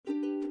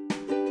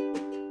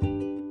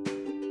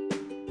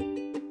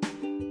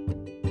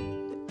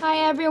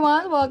Hi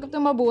everyone, welcome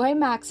to Mabuhay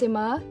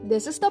Maxima.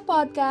 This is the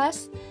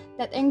podcast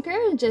that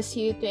encourages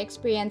you to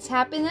experience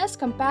happiness,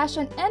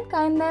 compassion, and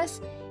kindness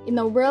in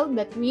a world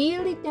that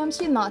really tempts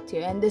you not to.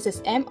 And this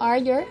is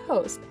MR, your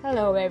host.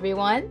 Hello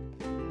everyone.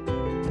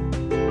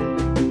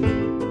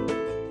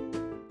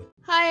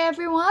 Hi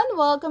everyone,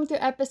 welcome to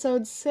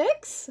episode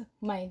 6.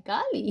 My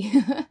golly.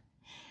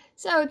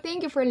 So,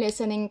 thank you for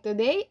listening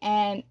today.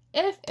 And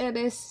if it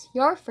is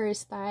your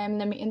first time,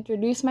 let me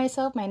introduce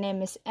myself. My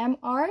name is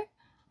MR.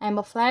 I'm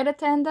a flight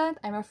attendant,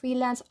 I'm a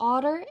freelance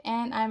author,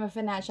 and I'm a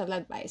financial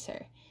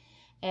advisor.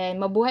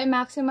 And Mabuhay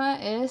Maxima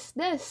is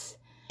this,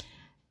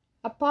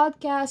 a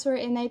podcast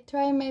wherein I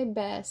try my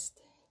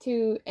best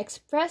to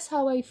express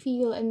how I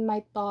feel and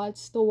my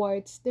thoughts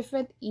towards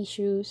different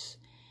issues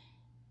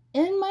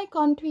in my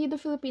country, the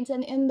Philippines,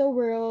 and in the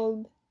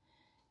world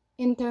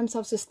in terms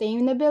of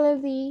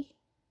sustainability,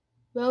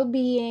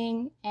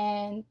 well-being,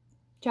 and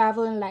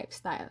travel and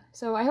lifestyle.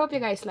 So I hope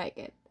you guys like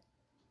it.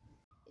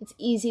 It's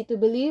easy to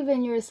believe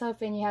in yourself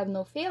when you have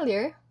no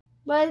failure,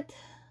 but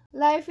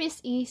life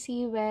is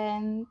easy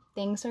when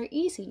things are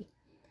easy.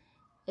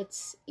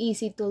 It's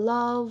easy to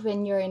love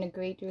when you're in a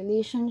great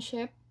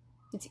relationship.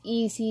 It's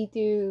easy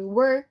to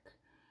work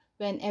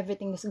when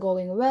everything is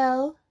going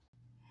well.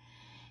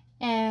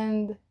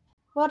 And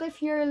what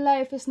if your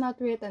life is not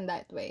written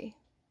that way?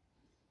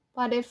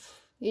 What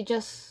if you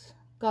just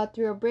got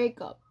through a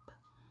breakup?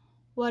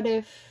 What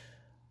if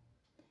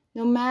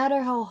no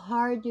matter how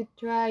hard you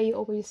try, you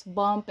always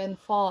bump and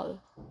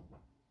fall?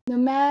 No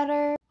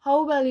matter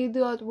how well you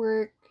do at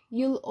work,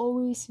 you'll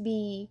always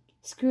be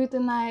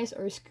scrutinized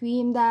or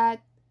screamed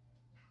at.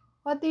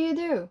 What do you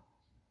do?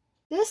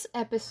 This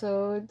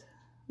episode,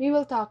 we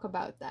will talk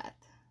about that.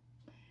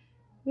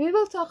 We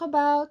will talk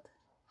about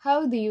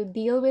how do you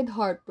deal with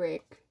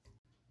heartbreak.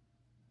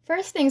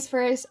 First things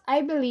first,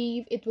 I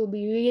believe it will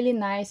be really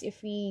nice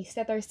if we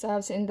set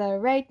ourselves in the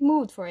right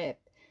mood for it.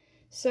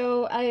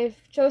 So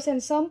I've chosen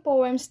some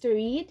poems to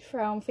read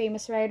from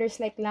famous writers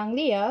like Lang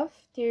Liav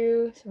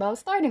to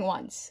starting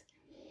ones.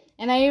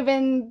 And I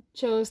even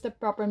chose the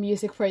proper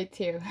music for it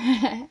too.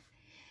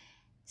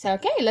 So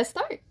okay, let's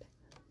start.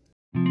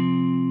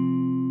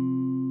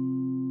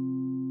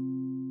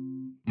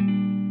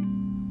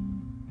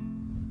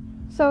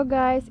 So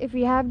guys, if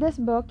you have this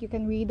book, you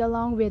can read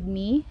along with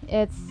me.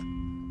 It's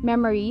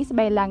Memories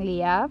by Lang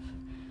Liav.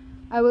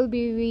 I will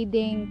be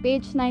reading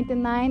page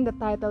 99. The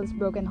title is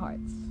Broken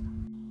Hearts.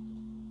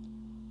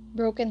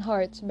 Broken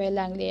Hearts by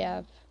Lang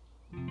Liav.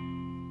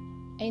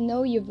 I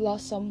know you've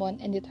lost someone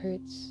and it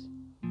hurts.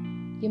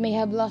 You may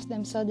have lost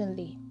them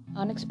suddenly,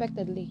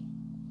 unexpectedly.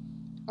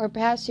 Or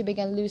perhaps you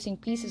began losing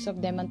pieces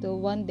of them until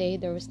one day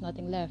there was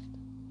nothing left.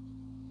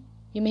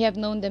 You may have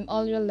known them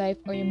all your life,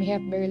 or you may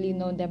have barely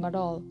known them at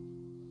all.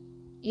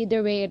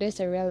 Either way, it is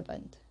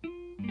irrelevant.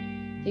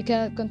 You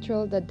cannot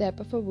control the depth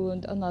of a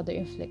wound another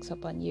inflicts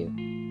upon you.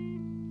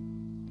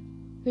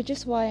 Which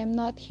is why I'm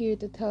not here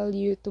to tell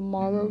you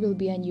tomorrow will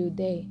be a new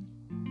day,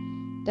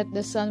 that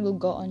the sun will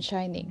go on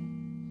shining,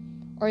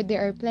 or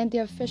there are plenty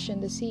of fish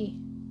in the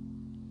sea.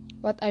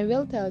 What I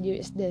will tell you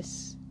is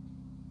this: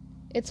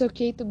 it's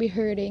okay to be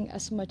hurting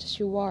as much as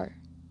you are.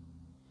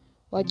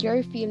 What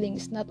you're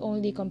feeling is not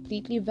only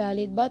completely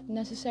valid but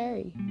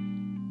necessary,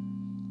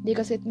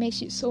 because it makes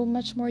you so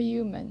much more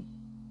human.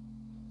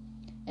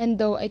 And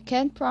though I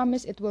can't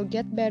promise it will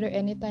get better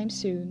anytime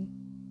soon,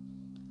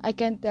 I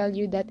can tell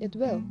you that it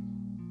will.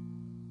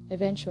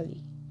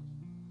 Eventually.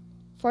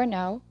 For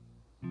now,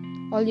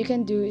 all you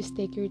can do is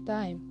take your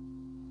time.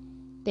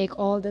 Take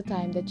all the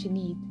time that you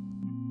need.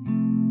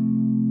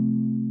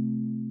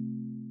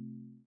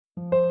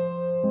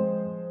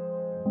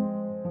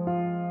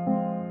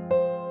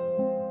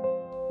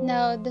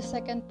 Now, the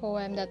second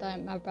poem that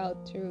I'm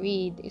about to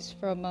read is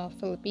from a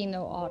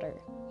Filipino author.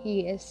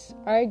 He is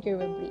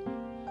arguably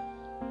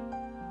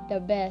the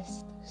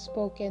best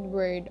spoken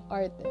word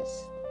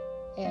artist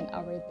in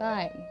our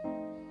time.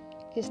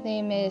 His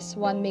name is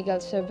Juan Miguel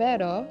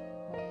Severo,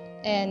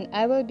 and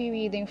I will be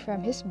reading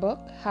from his book,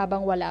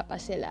 Habang Wala Pa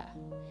Sila.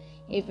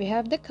 If you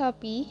have the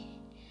copy,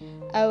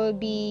 I will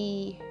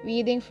be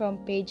reading from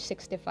page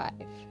 65.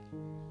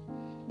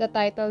 The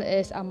title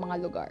is Ang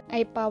Mga Lugar.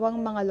 Ay pawang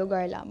mga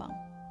lugar lamang.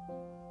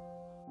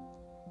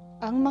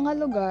 Ang mga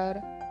lugar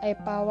ay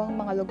pawang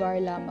mga lugar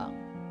lamang,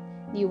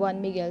 ni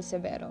Juan Miguel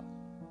Severo.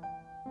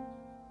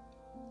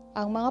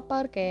 Ang mga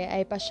parke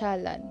ay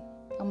pasyalan.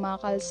 Ang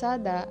mga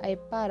kalsada ay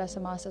para sa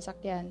mga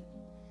sasakyan.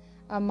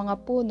 Ang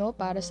mga puno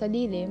para sa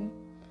lilim.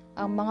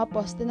 Ang mga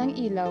poste ng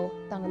ilaw,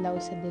 tanglaw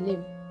sa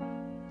dilim.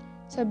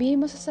 Sabihin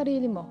mo sa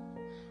sarili mo,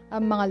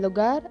 ang mga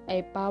lugar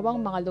ay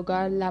pawang mga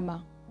lugar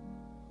lamang.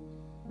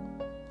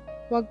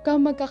 Huwag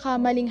kang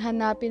magkakamaling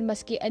hanapin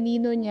maski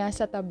anino niya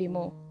sa tabi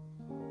mo,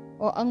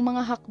 o ang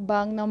mga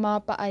hakbang ng mga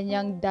paa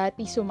niyang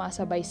dati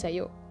sumasabay sa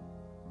iyo.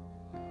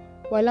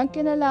 Walang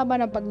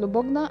kinalaman ang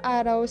paglubog ng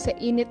araw sa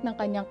init ng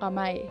kanyang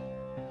kamay,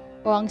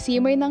 o ang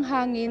simoy ng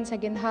hangin sa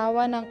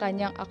ginhawa ng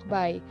kanyang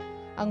akbay,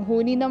 ang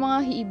huni ng mga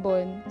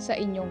ibon sa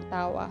inyong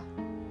tawa.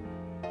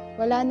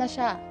 Wala na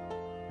siya.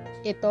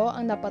 Ito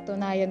ang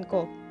napatunayan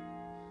ko.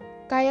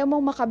 kaya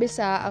mong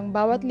makabisa ang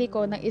bawat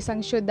liko ng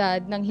isang syudad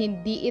nang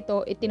hindi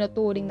ito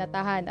itinuturing na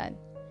tahanan.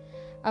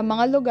 Ang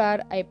mga lugar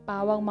ay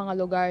pawang mga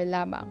lugar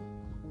lamang.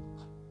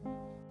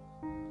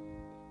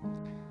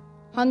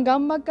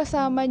 Hanggang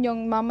magkasama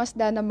niyong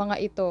mamasdan ng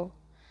mga ito,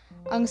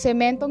 ang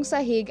sementong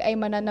sahig ay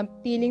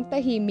mananatiling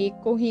tahimik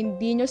kung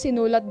hindi niyo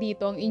sinulat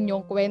dito ang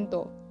inyong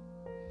kwento.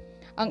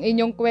 Ang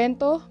inyong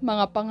kwento,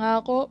 mga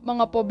pangako,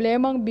 mga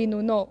problemang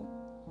binuno.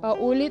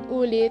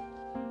 Paulit-ulit,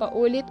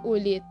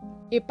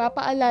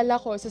 ipapaalala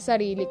ko sa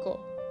sarili ko.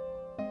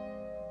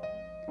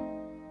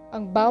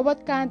 Ang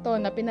bawat kanto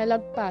na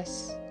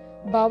pinalagpas,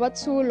 bawat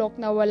sulok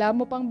na wala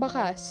mo pang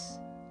bakas,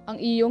 ang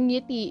iyong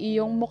ngiti,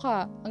 iyong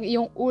muka, ang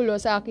iyong ulo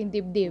sa aking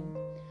dibdib.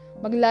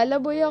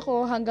 Maglalaboy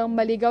ako hanggang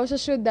maligaw sa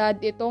syudad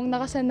itong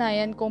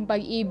nakasanayan kong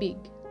pag-ibig.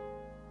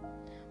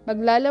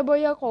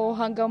 Maglalaboy ako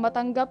hanggang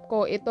matanggap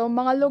ko itong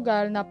mga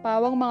lugar na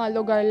pawang mga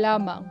lugar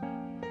lamang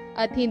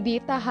at hindi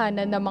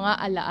tahanan ng mga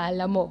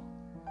alaala mo.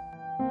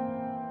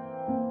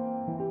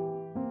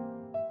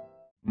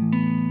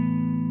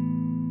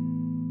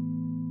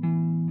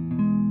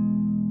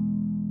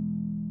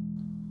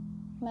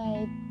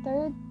 My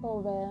third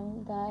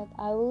poem that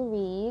I will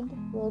read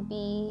will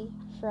be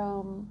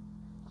from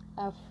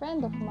a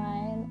friend of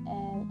mine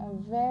and a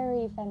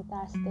very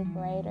fantastic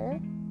writer.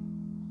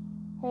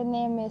 Her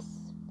name is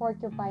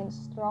Porcupine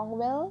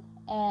Strongwell,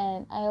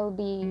 and I'll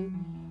be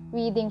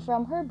reading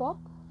from her book,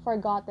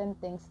 Forgotten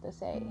Things to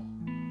Say.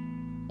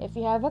 If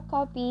you have a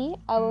copy,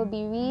 I will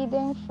be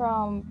reading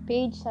from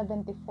page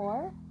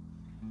 74,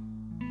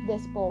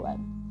 this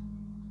poem.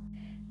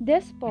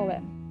 This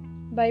poem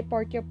by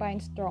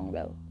Porcupine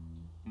Strongwell.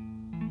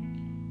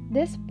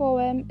 This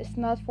poem is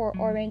not for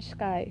orange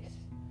skies,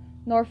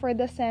 nor for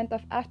the scent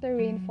of after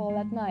rainfall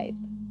at night,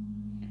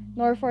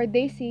 nor for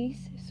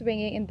daisies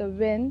swinging in the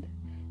wind,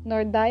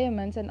 nor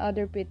diamonds and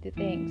other pretty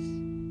things.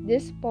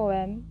 This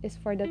poem is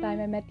for the time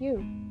I met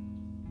you.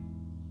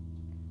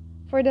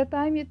 For the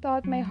time you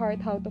taught my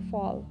heart how to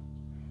fall,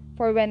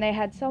 for when I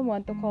had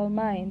someone to call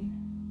mine.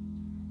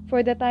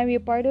 For the time we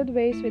parted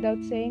ways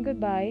without saying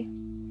goodbye,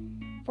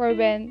 for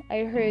when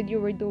I heard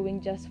you were doing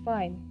just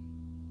fine,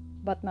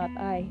 but not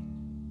I.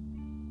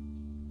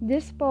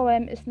 This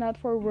poem is not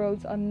for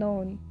worlds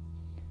unknown,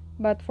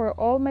 but for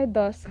all my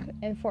dusk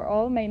and for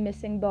all my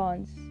missing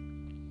dawns.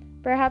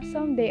 Perhaps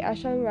someday I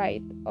shall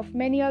write of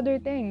many other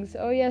things,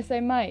 oh yes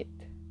I might.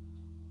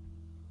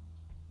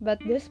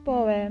 But this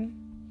poem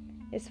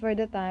is for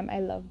the time I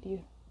loved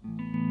you.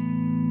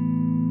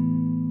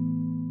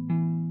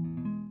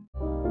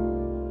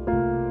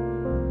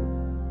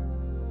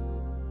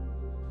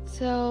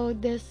 So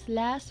this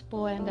last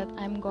poem that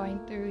I'm going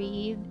to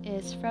read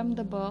is from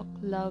the book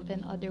Love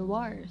and Other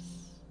Wars.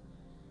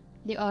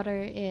 The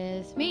author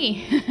is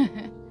me.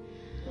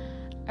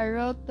 I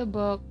wrote the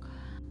book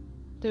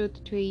 2 to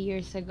 3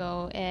 years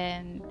ago,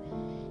 and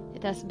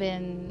it has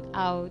been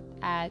out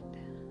at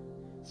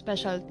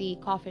specialty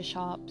coffee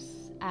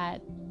shops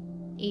at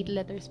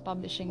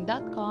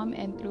 8letterspublishing.com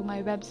and through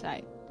my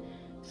website.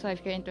 So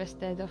if you're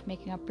interested of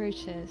making a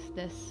purchase,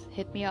 just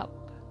hit me up.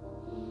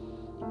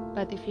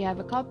 But if you have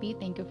a copy,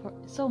 thank you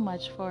so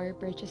much for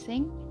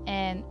purchasing,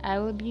 and I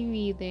will be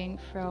reading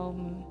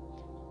from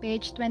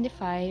page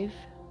 25,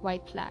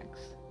 White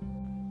Flags.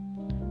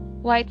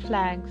 White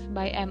Flags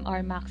by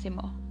M.R.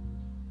 Maximo.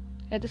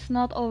 It is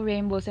not all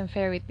rainbows and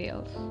fairy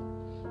tales,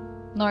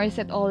 nor is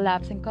it all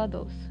laps and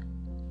cuddles.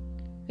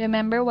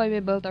 Remember why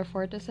we built our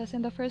fortresses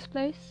in the first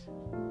place?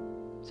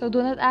 So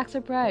do not act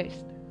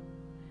surprised.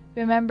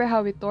 Remember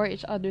how we tore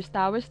each other's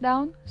towers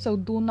down? So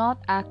do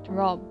not act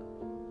robbed.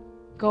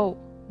 Go,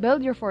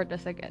 build your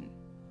fortress again.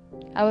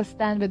 I will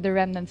stand with the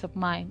remnants of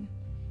mine.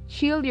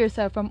 Shield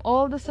yourself from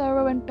all the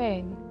sorrow and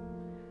pain,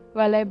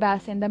 while I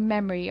bask in the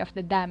memory of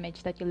the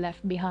damage that you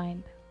left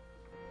behind.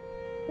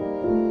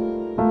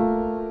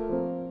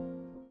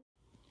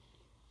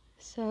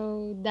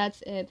 So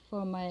that's it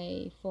for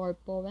my 4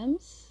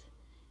 poems.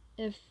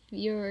 If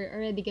you're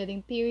already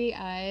getting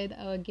teary-eyed,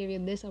 I will give you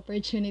this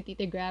opportunity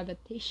to grab a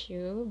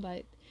tissue,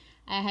 but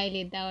I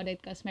highly doubt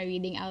it because my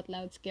reading out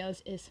loud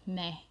skills is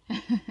meh.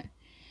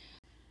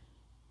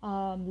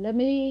 Let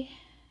me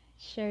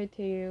share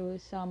to you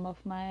some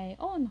of my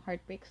own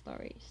heartbreak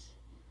stories.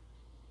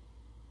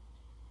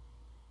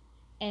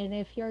 And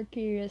if you're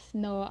curious,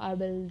 no, I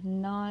will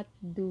not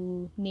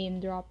do name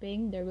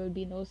dropping. There will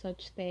be no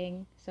such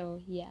thing.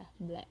 So yeah,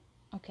 bleh.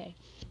 Okay.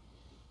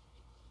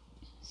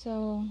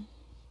 So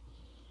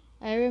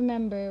I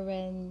remember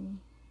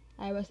when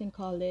I was in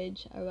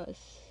college, I was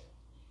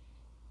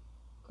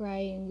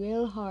crying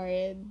real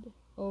hard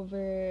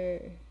over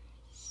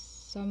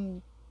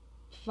some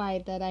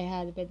fight that I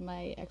had with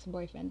my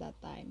ex-boyfriend that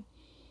time.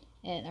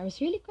 And I was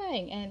really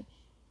crying. And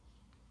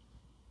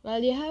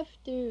well, you have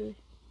to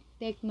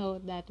take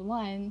note that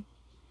one,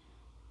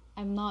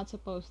 I'm not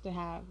supposed to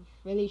have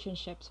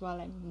relationships while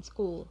I'm in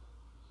school.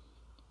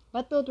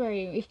 But don't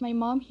worry, if my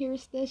mom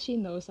hears this, she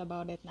knows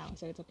about it now,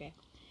 so it's okay.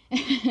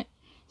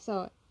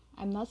 So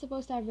I'm not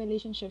supposed to have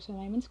relationships when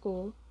I'm in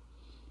school,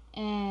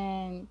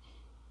 and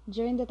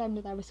during the time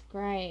that I was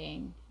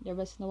crying, there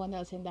was no one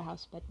else in the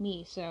house but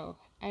me, so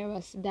I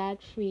was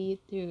that free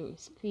to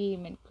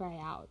scream and cry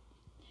out.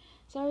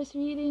 So I was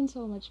really in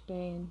so much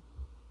pain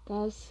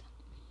because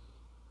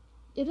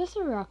it was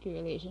a rocky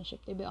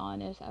relationship, to be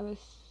honest.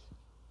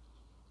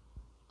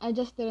 I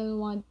just didn't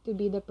want to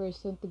be the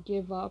person to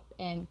give up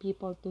and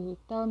people to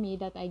tell me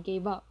that I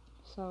gave up.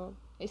 So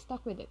I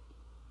stuck with it.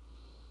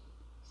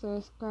 So I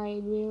was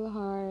crying real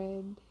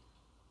hard,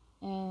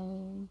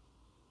 and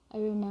I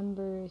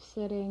remember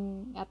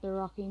sitting at the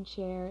rocking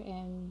chair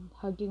and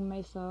hugging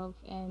myself,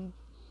 and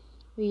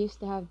we used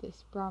to have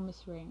this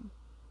promise ring.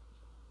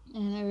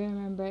 And I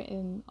remember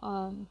in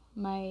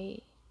my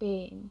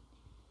pain,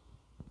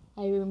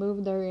 I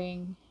removed the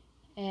ring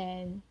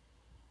and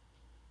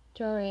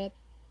threw it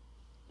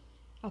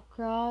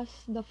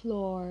across the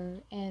floor,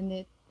 and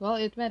it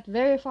went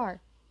very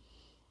far.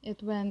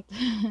 It went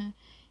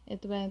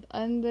it went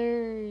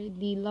under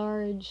the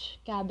large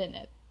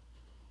cabinet,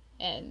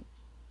 and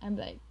I'm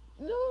like,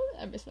 no,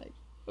 I was like,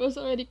 I was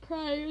already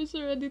crying, I was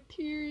already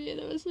teary,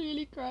 and I was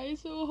really crying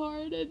so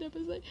hard, and I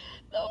was like,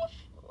 no,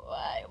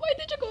 why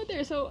did you go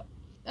there? So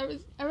I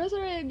was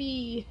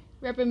already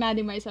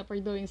reprimanding myself for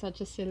doing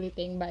such a silly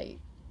thing by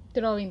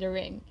throwing the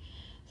ring.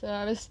 So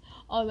I was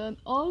all on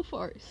all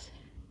fours,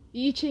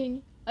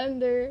 reaching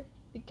under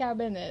the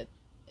cabinet,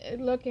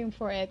 looking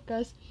for it,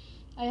 because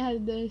I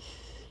had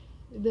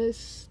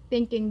this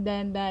thinking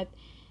then that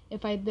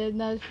if I did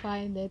not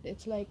find it,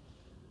 it's like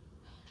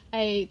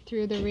I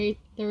threw the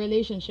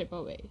relationship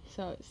away.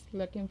 So I was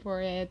looking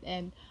for it,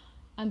 and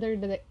under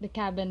the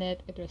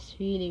cabinet, it was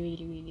really,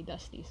 really, really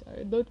dusty. So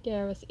I don't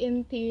care. I was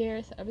in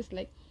tears. I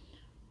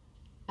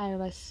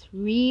was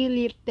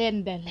really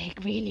thin then, like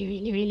really,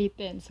 really, really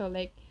thin. So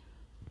like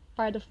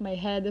part of my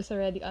head is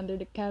already under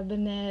the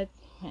cabinet,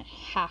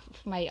 half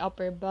of my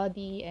upper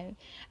body, and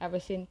I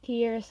was in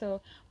tears.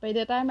 So by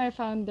the time I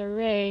found the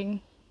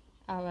ring,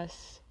 I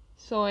was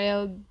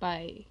soiled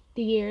by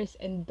tears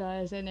and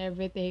dust and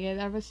everything,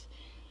 and I was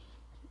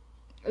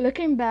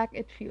looking back,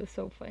 it feels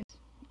so fun.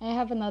 I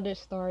have another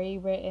story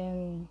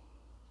wherein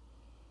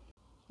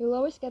he'll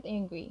always get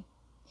angry.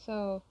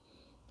 So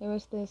there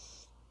was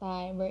this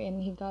time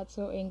wherein he got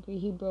so angry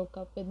he broke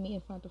up with me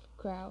in front of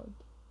a crowd.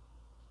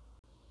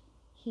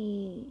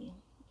 He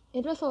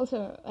It was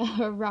also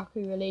a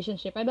rocky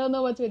relationship. I don't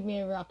know what's with me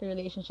in rocky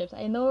relationships.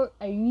 I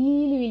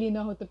really, really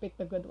know how to pick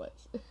the good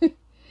ones.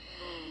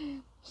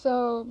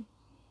 So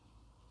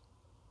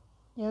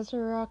it was a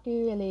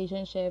rocky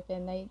relationship,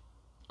 and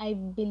I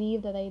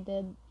believe that I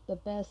did the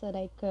best that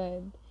I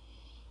could.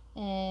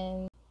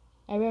 And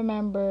I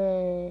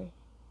remember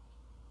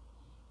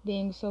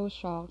being so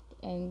shocked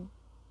and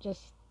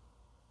just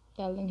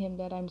telling him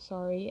that I'm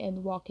sorry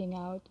and walking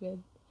out with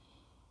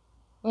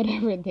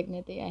whatever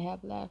dignity I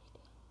have left.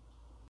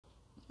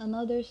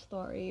 Another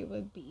story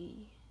would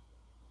be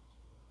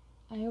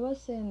I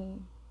was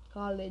in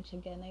college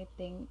again, I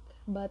think,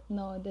 but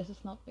no, this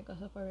is not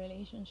because of a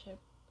relationship.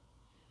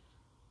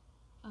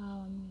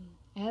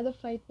 I had a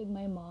fight with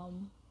my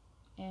mom,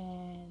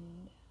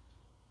 and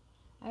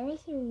I was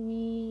a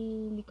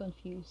really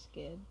confused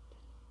kid.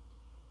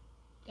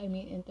 I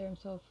mean, in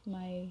terms of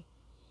my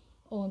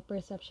own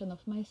perception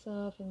of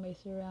myself and my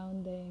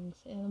surroundings.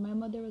 And my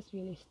mother was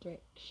really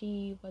strict.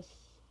 She was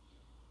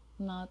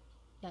not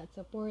that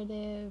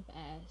supportive,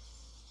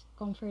 as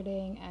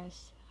comforting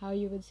as how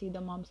you would see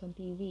the moms on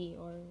TV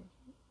or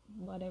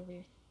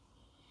whatever.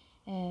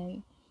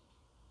 And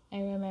I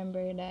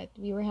remember that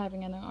we were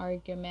having an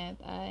argument,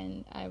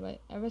 and I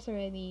was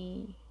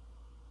already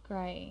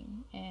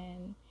crying,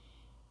 and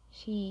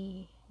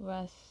she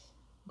was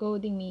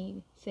goading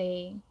me,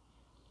 saying,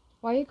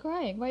 "Why are you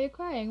crying? Why are you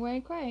crying? Why are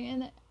you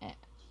crying?"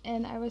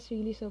 And I was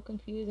really so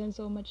confused and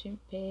so much in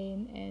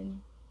pain,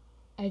 and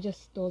I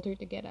just told her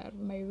to get out of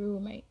my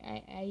room.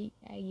 I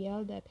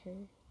yelled at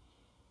her.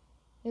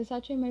 It's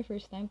actually my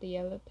first time to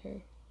yell at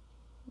her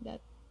that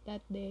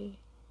that day.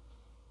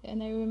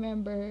 And I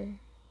remember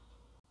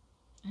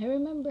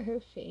her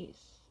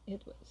face.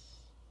 It was,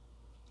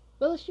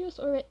 well, she's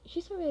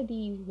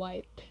already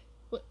white.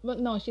 But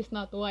no, she's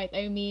not white.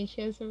 I mean,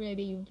 she has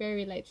already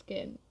very light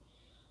skin.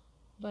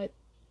 But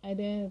I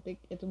didn't think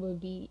it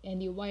would be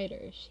any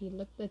whiter. She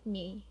looked at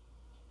me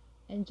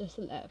and just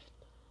left.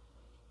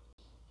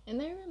 And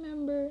I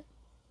remember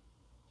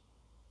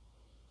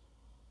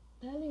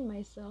telling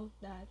myself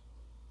that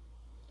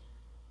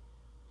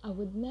I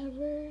would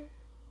never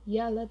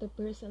yell at a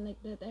person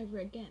like that ever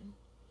again.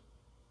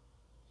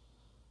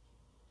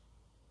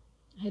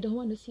 I don't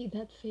want to see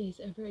that face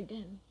ever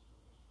again.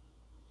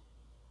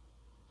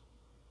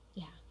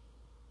 Yeah.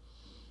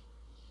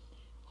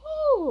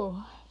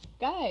 Oh,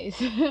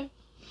 guys.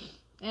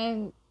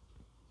 And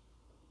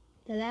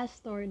the last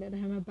story that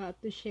I'm about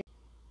to share,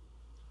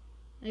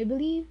 I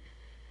believe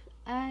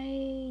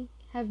I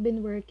have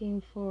been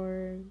working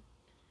for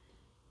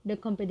the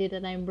company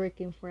that I'm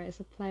working for as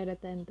a flight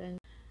attendant.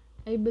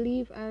 I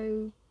believe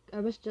I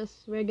was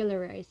just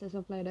regularized as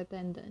a flight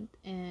attendant,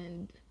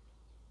 and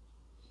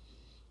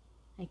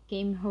I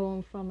came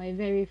home from my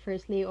very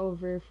first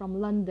layover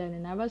from London,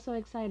 and I was so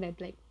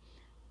excited. Like,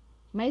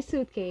 my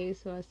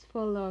suitcase was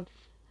full of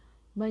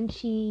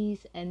munchies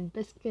and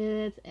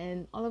biscuits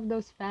and all of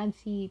those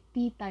fancy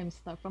tea time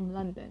stuff from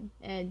London.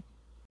 And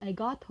I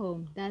got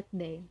home that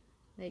day.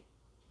 Like,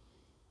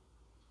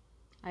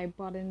 I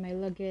brought in my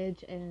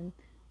luggage and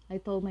I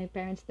told my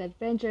parents the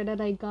adventure that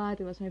I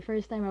got. It was my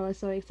first time. I was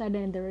so excited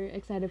and they were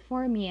excited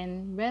for me.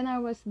 And when I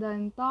was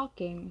done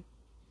talking,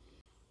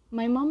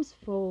 my mom's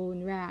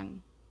phone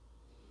rang.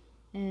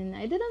 And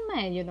I didn't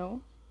mind, you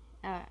know.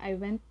 I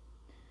went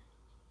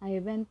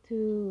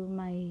to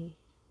my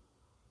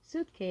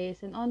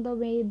suitcase, and on the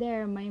way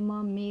there my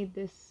mom made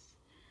this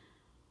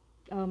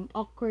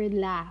awkward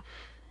laugh,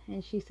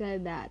 and she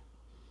said that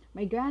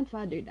my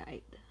grandfather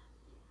died.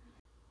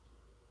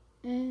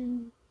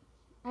 And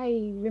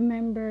I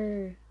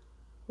remember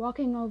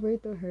walking over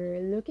to her,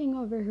 looking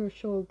over her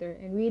shoulder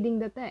and reading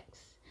the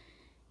text.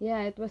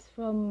 Yeah, it was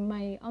from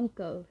my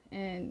uncle,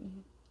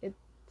 and it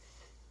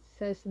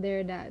says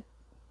there that,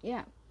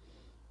 yeah,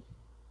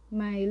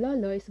 my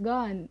lolo is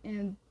gone.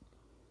 And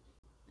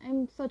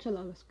I'm such a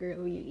lolo's girl,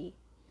 really.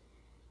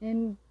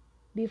 And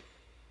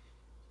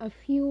a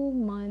few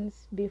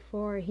months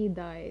before he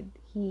died,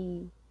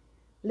 he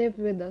lived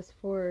with us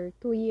for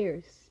 2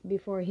 years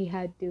before he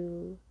had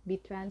to be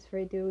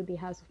transferred to the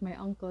house of my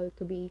uncle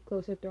to be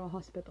closer to a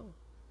hospital.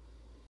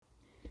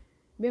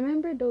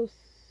 Remember those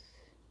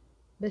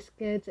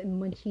biscuits and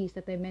munchies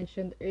that I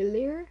mentioned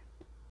earlier?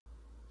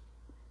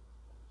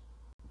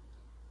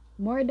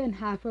 More than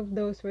half of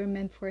those were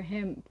meant for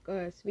him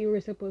because we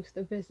were supposed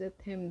to visit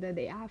him the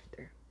day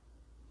after.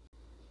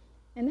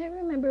 And I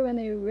remember when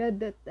I read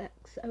that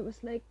text, I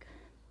was like,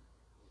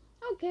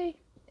 okay,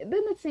 it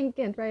didn't sink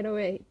in right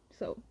away.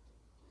 So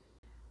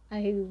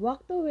I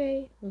walked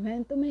away,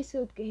 went to my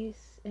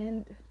suitcase,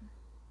 and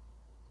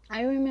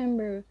I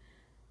remember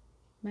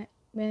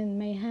when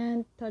my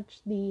hand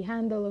touched the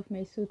handle of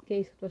my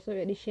suitcase, it was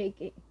already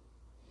shaking.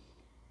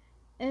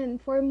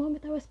 And for a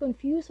moment, I was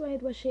confused why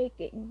it was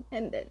shaking.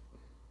 And then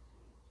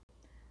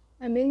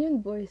a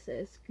million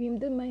voices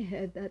screamed in my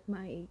head that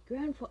my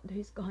grandfather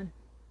is gone.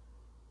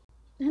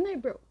 And I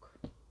broke.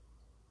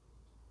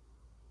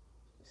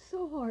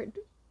 So hard.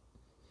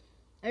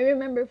 I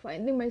remember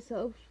finding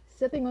myself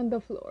sitting on the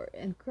floor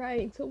and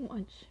crying so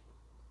much.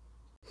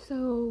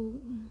 So,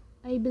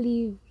 I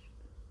believe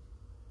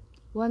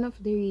one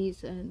of the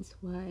reasons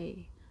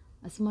why,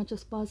 as much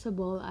as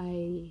possible,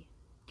 I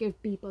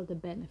give people the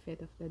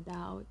benefit of the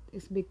doubt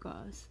is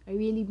because I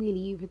really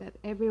believe that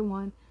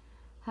everyone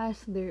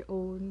has their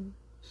own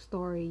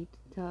story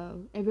to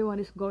tell. Everyone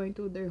is going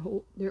through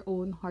their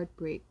own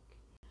heartbreak.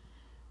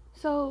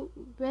 So,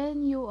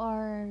 when you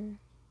are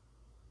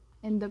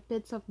in the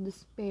pits of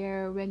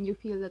despair, when you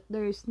feel that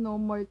there is no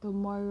more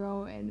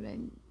tomorrow, and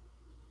when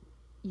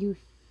you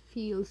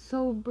feel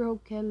so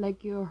broken,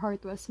 like your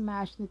heart was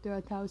smashed into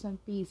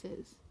 1,000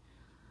 pieces,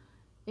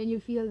 and you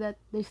feel that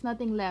there's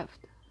nothing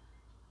left,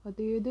 what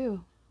do you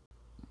do?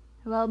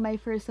 Well, my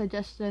first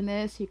suggestion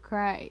is you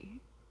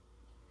cry.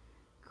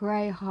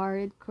 Cry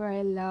hard,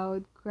 cry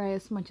loud, cry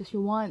as much as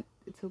you want.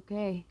 It's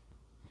okay.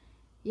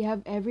 You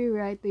have every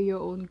right to your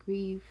own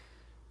grief.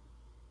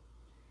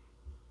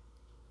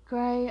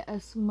 Cry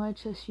as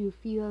much as you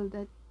feel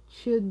that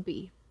should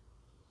be.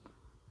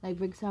 Like,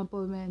 for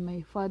example, when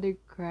my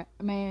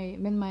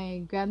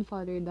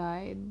grandfather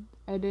died,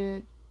 I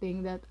didn't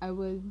think that I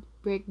would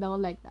break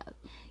down like that.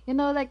 You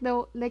know, like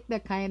the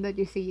kind that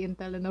you see in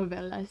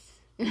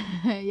telenovelas.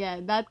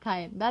 Yeah, that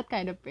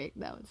kind of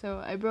breakdown. So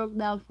I broke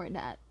down for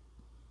that.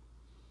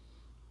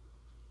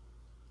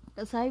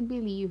 Because I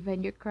believe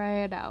when you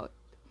cry it out,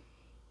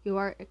 you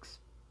are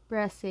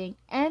expressing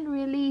and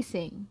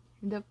releasing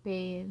the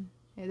pain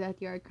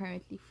that you are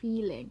currently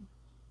feeling.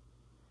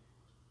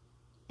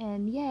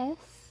 And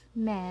yes,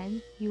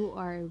 men, you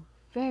are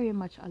very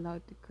much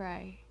allowed to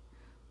cry.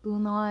 Do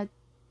not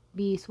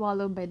be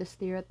swallowed by the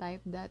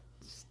stereotype that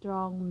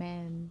strong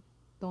men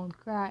don't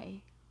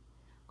cry.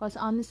 Because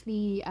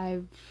honestly,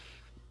 I've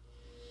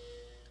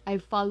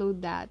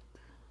followed that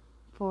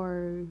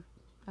for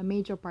a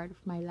major part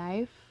of my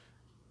life.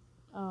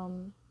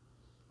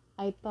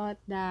 I thought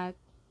that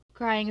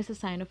crying is a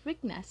sign of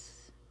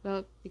weakness.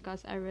 Well,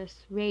 because I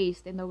was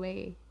raised in a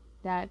way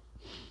that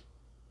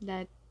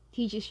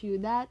teaches you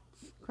that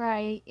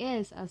crying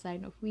is a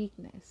sign of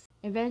weakness.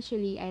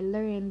 Eventually, I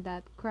learned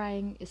that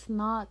crying is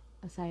not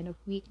a sign of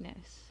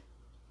weakness.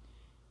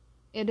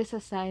 It is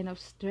a sign of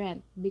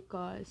strength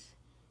because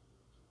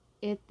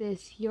it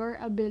is your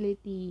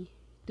ability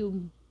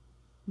to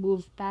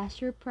move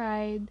past your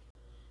pride,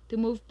 to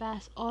move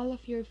past all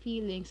of your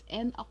feelings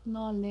and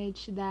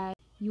acknowledge that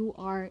you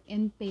are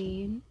in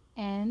pain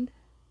and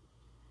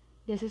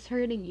this is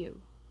hurting you.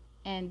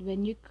 And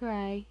when you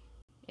cry,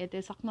 it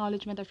is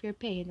acknowledgement of your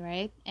pain,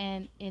 right?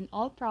 And in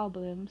all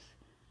problems,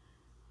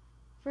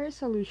 first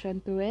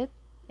solution to it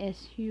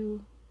is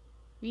you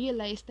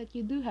realize that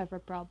you do have a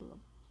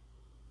problem.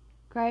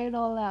 Cry it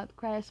all out.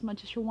 Cry as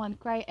much as you want.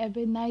 Cry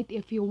every night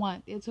if you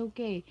want. It's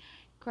okay.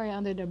 Cry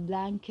under the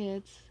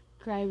blankets.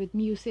 cry with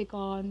music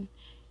on,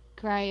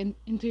 cry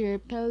into your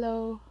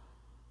pillow.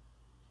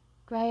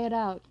 Cry it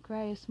out.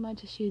 Cry as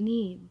much as you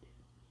need.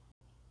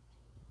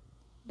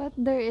 But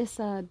there is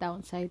a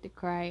downside to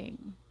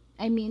crying.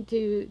 I mean,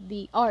 to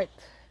the art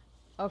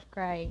of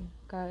crying.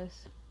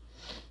 Because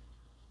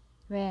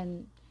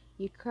when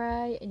you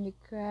cry and you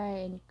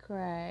cry and you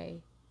cry,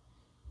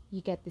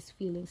 you get these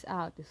feelings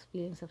out, these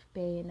feelings of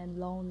pain and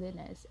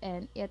loneliness.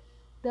 And it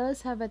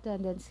does have a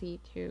tendency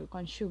to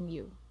consume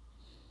you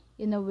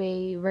in a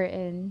way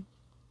wherein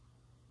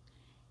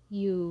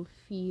you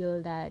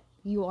feel that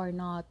you are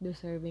not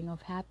deserving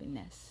of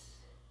happiness.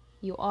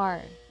 You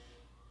are.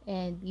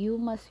 And you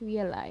must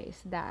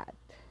realize that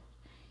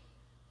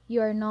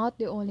you are not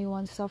the only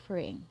one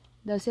suffering.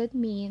 Does it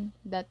mean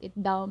that it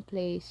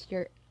downplays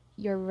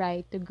your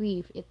right to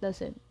grieve? It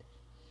doesn't.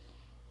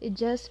 It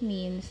just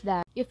means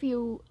that if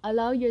you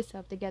allow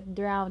yourself to get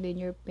drowned in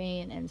your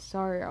pain and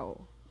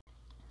sorrow.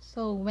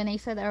 So when I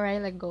said a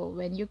while ago,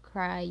 when you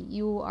cry,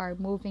 you are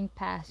moving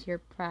past your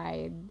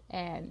pride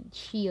and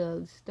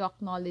shields to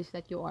acknowledge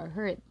that you are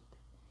hurt.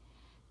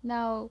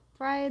 Now,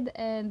 pride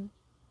and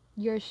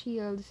your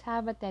shields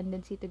have a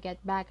tendency to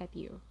get back at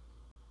you.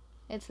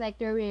 It's like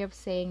their way of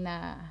saying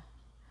na,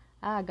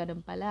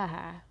 ganun pala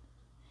ha.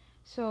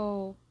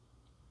 So,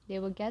 they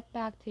will get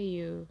back to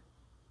you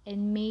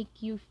and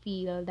make you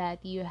feel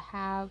that you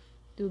have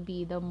to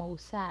be the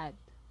most sad.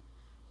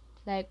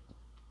 Like,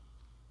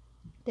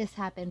 this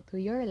happened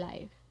to your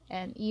life.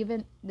 And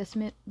even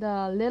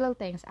the little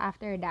things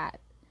after that,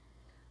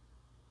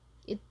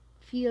 it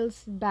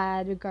feels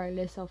bad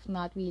regardless of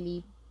not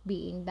really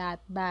being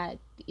that bad.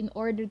 In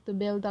order to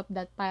build up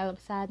that pile of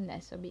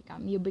sadness, so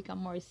you become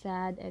more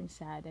sad and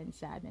sad and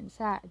sad and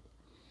sad.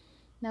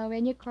 Now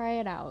when you cry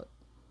it out,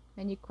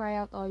 when you cry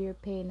out all your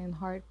pain and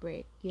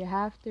heartbreak, you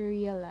have to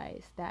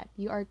realize that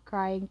you are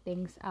crying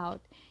things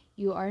out.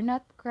 You are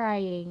not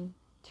crying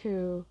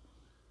to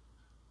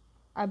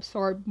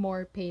absorb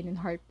more pain and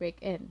heartbreak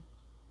in.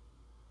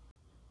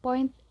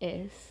 Point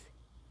is,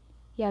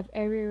 you have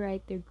every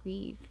right to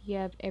grieve. You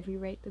have every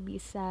right to be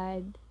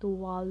sad, to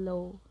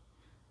wallow.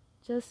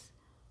 Just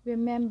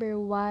remember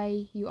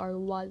why you are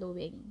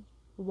wallowing.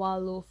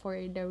 Wallow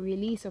for the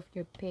release of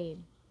your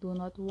pain. Do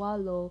not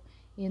wallow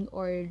in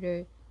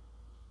order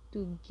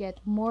to get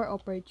more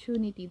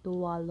opportunity to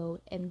wallow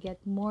and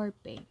get more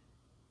pain,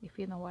 if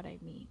you know what I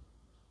mean.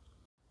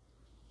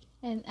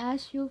 And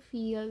as you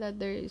feel that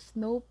there is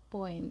no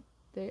point,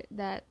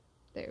 that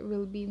there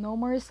will be no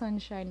more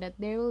sunshine, that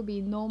there will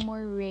be no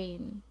more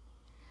rain,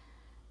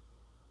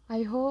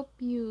 I hope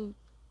you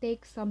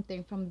take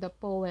something from the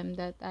poem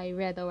that I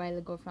read a while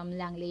ago from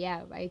Lang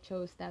Liav. I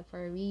chose that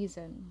for a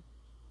reason.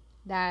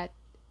 That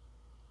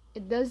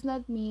it does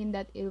not mean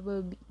that it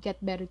will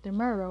get better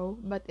tomorrow,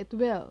 but it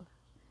will.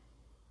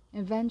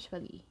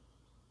 Eventually.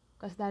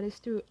 Because that is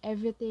true.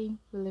 Everything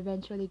will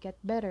eventually get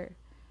better.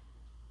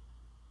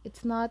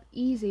 It's not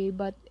easy,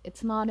 but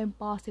it's not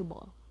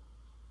impossible.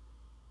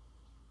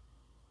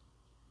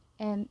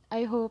 And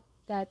I hope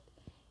that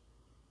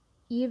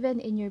even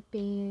in your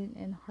pain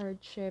and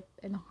hardship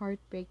and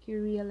heartbreak,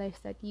 you realize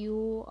that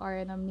you are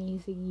an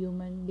amazing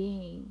human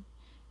being.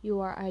 You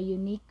are a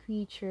unique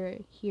creature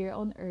here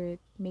on earth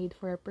made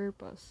for a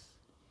purpose.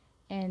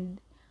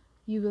 And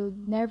you will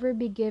never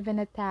be given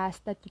a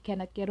task that you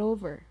cannot get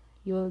over.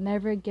 You will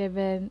never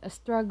given a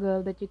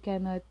struggle that you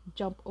cannot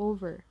jump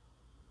over.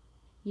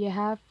 You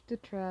have to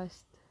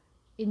trust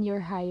in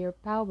your higher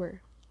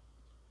power,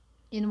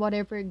 in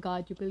whatever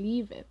God you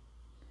believe in.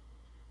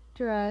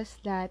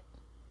 Trust that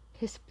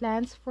His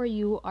plans for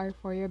you are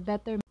for your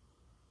betterment.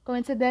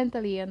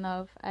 Coincidentally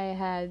enough, I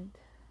had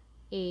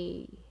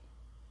a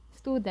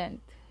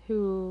student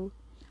who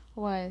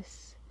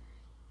was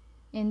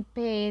in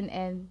pain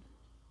and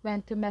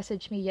went to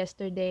message me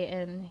yesterday,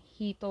 and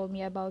he told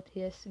me about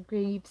his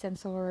griefs and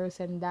sorrows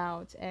and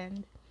doubts.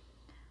 And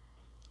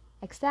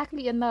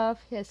exactly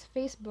enough, his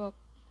Facebook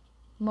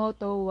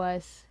motto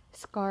was,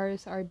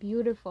 "Scars are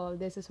beautiful."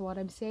 This is what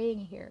I'm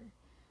saying here.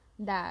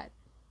 That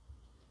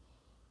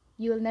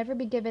you will never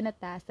be given a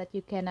task that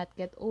you cannot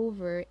get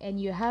over, and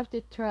you have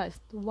to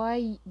trust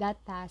why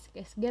that task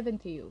is given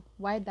to you,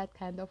 why that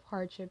kind of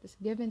hardship is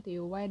given to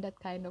you, why that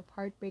kind of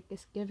heartbreak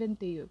is given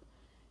to you.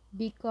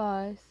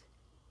 Because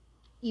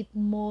it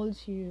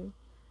molds you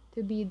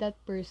to be that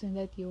person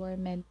that you are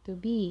meant to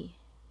be.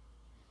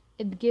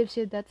 It gives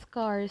you that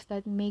scars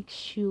that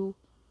makes you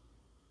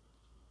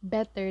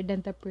better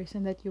than the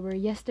person that you were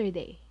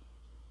yesterday.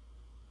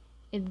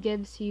 It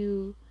gives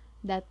you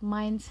that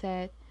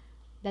mindset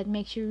that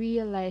makes you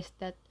realize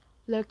that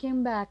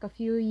looking back a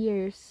few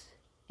years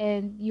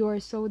and you are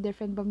so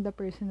different from the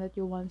person that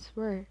you once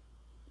were.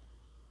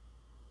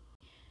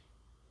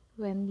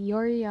 When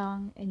you're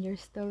young and you're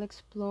still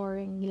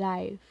exploring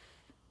life,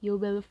 you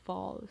will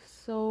fall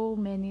so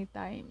many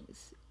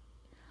times.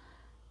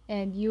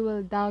 And you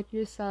will doubt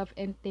yourself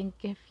and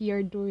think if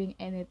you're doing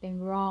anything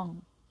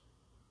wrong.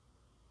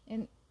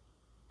 And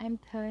I'm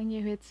telling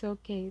you, it's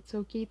okay. It's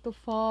okay to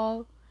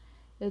fall.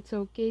 It's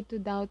okay to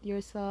doubt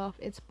yourself.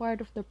 It's part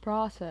of the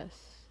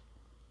process.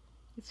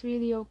 It's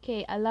really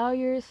okay. Allow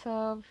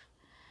yourself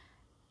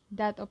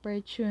that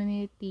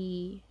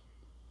opportunity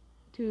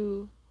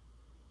to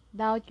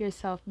doubt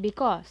yourself,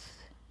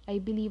 because I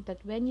believe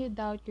that when you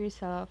doubt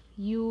yourself,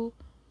 you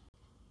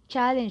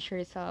challenge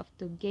yourself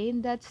to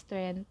gain that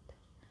strength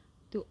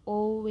to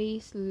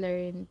always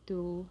learn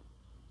to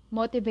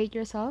motivate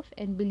yourself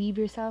and believe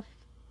yourself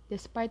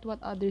despite what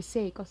others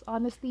say. Because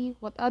honestly,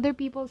 what other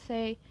people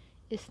say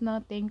is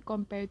nothing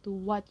compared to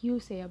what you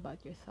say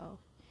about yourself.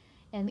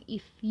 And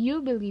if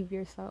you believe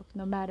yourself,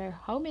 no matter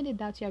how many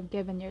doubts you have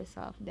given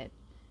yourself, that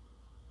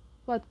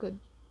what could,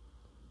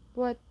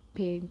 what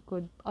pain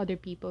could other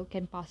people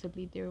can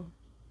possibly do?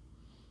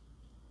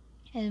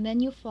 And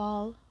when you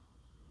fall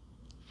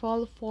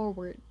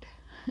forward.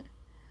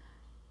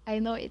 I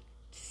know it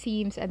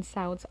seems and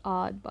sounds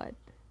odd, but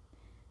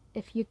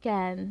if you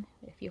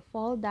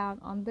fall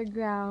down on the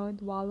ground,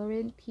 wallow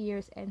in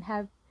tears, and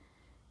have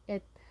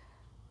it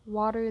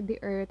water the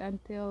earth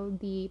until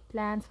the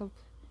plants of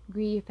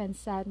grief and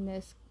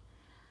sadness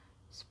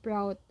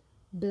sprout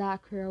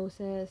black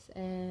roses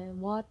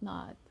and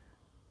whatnot,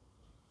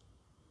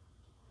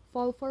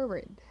 fall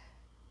forward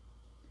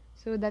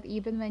so that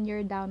even when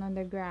you're down on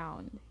the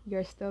ground,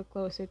 you're still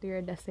closer to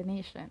your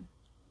destination.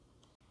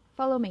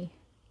 Follow me.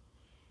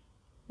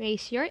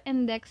 Raise your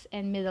index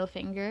and middle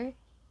finger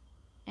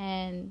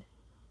and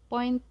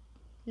point,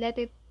 let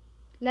it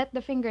let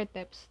the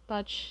fingertips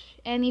touch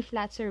any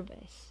flat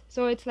surface.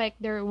 So it's like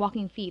they're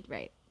walking feet,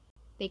 right?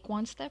 Take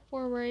one step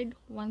forward,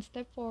 one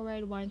step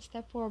forward, one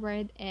step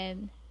forward,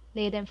 and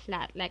lay them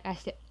flat, like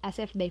as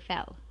if they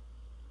fell.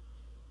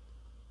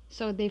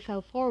 So they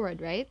fell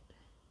forward, right?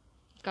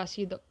 Because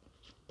you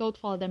don't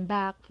fall them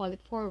back, fall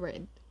it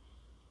forward.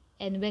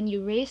 And when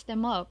you raise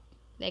them up,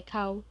 like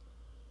how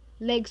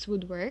legs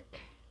would work,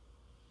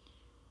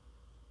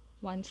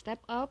 one step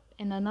up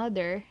and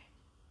another,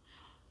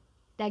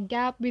 the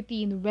gap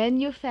between when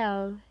you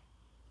fell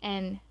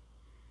and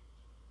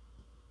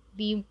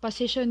the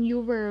position you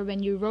were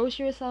when you rose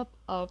yourself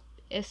up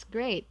is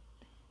great.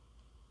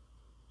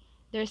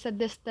 There's a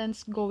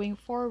distance going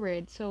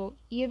forward, so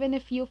even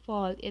if you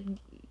fall, it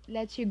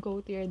lets you go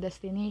to your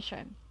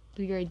destination,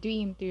 to your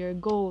dream, to your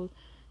goal,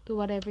 to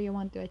whatever you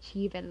want to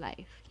achieve in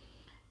life.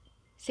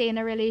 Say in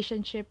a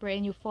relationship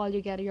wherein you fall, you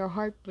get your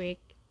heartbreak,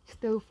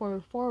 still fall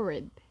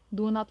forward.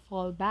 Do not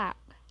fall back.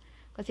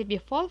 Because if you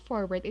fall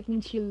forward, it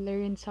means you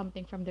learn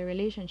something from the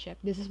relationship.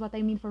 This is what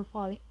I mean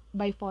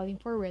by falling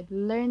forward.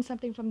 Learn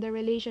something from the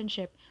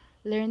relationship.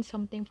 Learn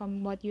something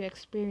from what you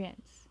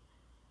experience.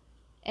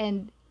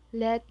 And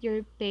let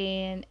your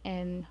pain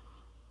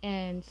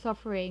and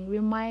suffering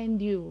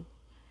remind you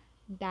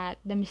that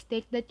the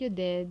mistake that you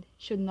did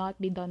should not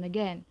be done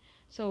again.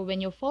 So when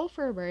you fall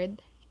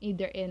forward,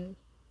 either in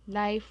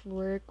life,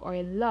 work, or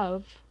in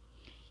love,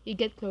 you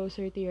get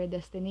closer to your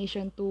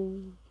destination,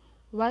 to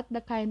what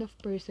the kind of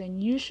person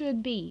you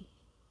should be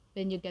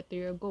when you get to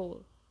your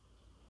goal.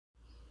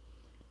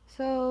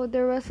 So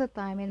there was a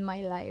time in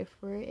my life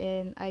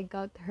wherein I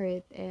got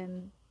hurt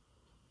and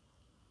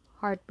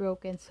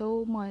heartbroken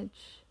so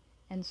much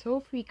and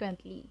so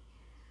frequently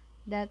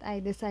that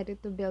I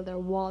decided to build a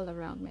wall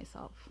around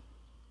myself.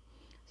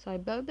 So I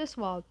built this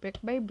wall brick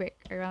by brick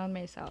around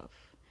myself,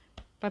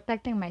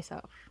 protecting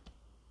myself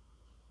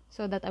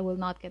so that I will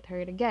not get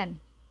hurt again.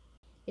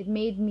 It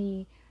made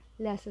me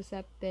less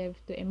susceptible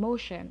to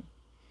emotion.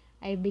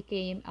 I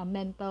became a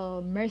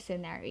mental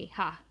mercenary.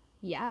 Ha!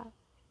 Yeah,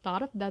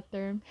 thought of that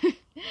term.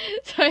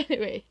 So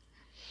anyway,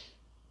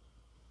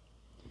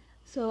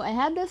 so I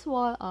had this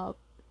wall up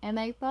and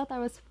I thought I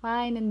was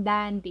fine and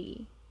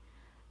dandy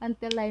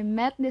until I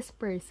met this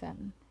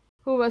person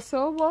who was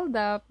so walled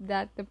up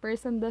that the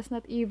person does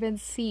not even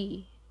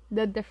see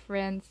the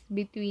difference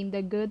between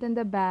the good and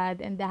the bad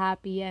and the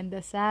happy and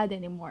the sad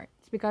anymore.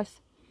 It's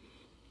because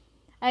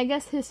I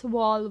guess his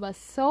wall was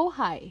so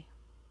high.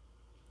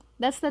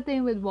 That's the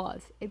thing with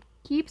walls. It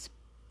keeps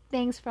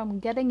things from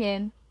getting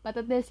in, but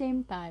at the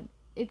same time,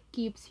 it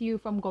keeps you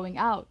from going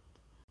out.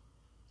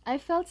 I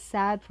felt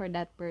sad for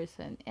that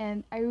person,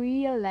 and I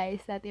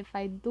realized that if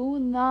I do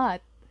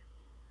not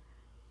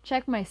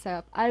check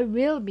myself, I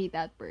will be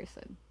that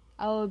person.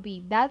 I will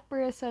be that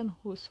person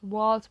whose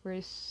walls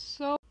were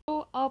so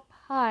up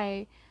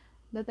high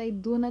that I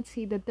do not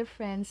see the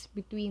difference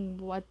between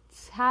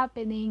what's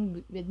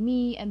happening with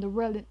me and the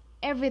world and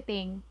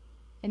everything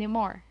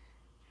anymore.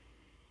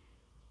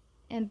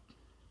 And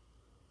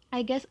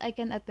I guess I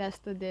can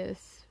attest to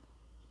this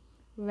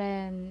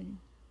when,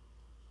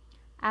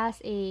 as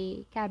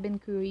a cabin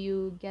crew,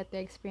 you get to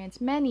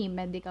experience many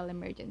medical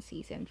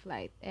emergencies in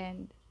flight.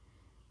 And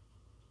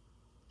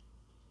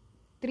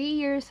 3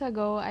 years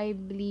ago, I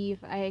believe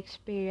I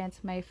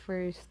experienced my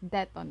first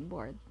death on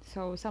board.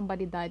 So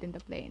somebody died in the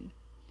plane.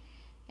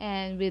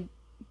 And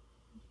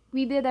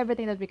we did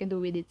everything that we can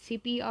do. We did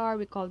CPR,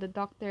 we called the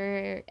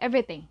doctor,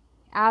 everything.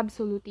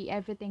 Absolutely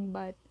everything,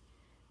 but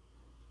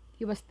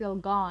he was still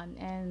gone.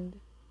 And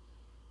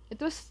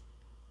it was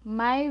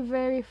my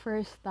very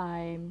first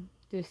time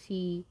to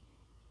see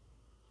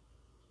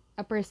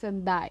a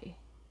person die,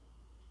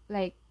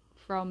 like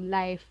from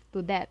life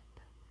to death.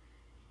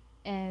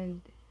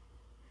 And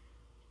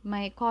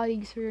my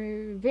colleagues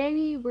were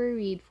very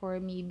worried for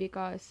me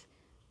because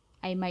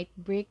I might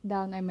break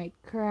down, I might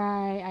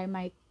cry, I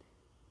might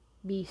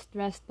be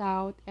stressed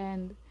out,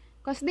 and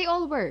because they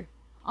all were.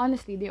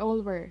 Honestly, they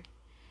all were.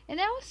 And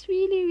I was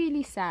really,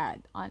 really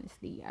sad,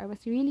 honestly. I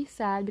was really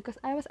sad because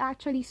I was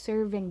actually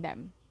serving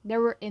them. They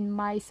were in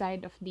my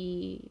side of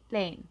the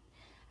plane.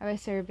 I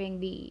was serving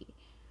the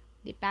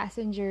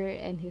passenger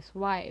and his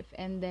wife,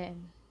 and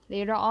then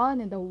later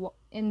on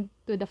into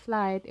the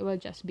flight, it will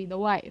just be the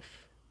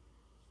wife.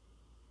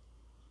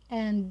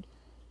 And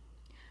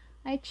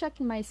I checked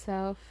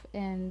myself,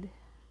 and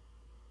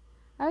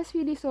I was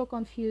really so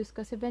confused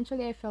because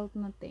eventually I felt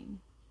nothing.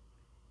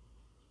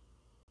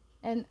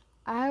 And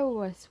I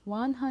was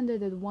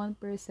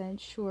 101%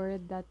 sure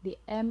that the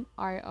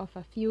MR of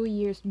a few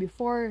years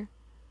before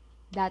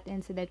that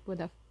incident would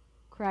have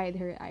cried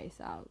her eyes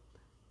out.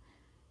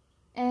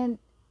 And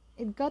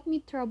it got me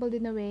troubled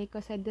in a way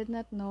because I did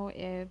not know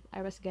if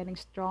I was getting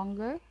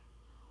stronger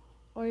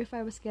or if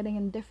I was getting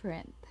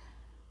indifferent.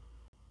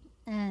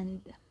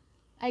 And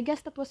I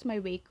guess that was my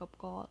wake up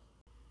call.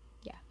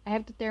 Yeah, I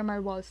have to tear my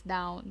walls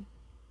down.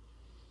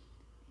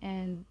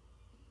 And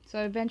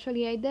so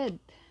eventually I did.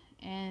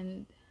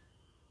 And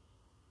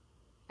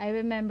I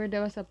remember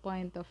there was a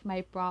point of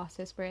my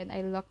process where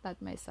I looked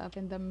at myself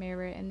in the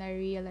mirror and I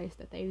realized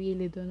that I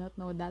really do not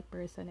know that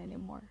person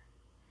anymore.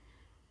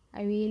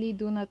 I really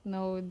do not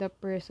know the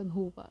person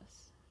who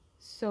was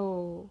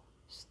so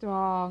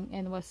strong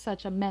and was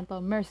such a mental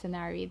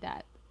mercenary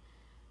that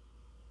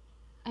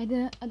I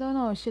don't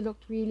know, she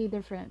looked really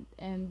different.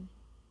 And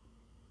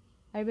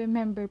I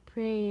remember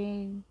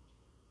praying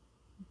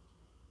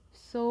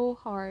so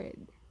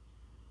hard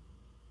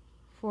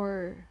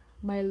for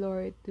my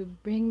Lord to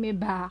bring me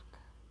back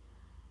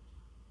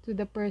to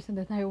the person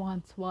that I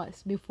once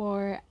was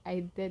before I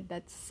did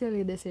that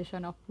silly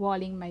decision of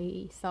walling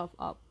myself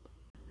up.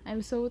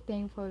 I'm so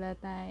thankful that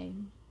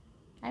I'm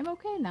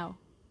okay now.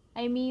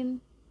 I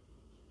mean,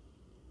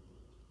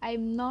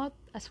 I'm not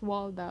as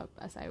walled up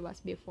as I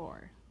was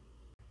before.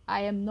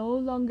 I am no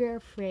longer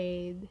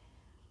afraid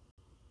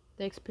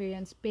to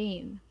experience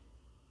pain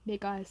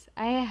because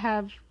I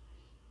have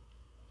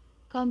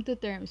come to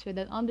terms with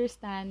an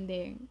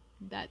understanding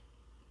that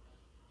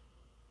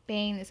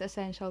pain is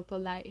essential to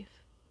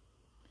life.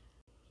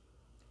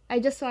 I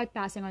just saw it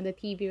passing on the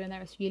TV when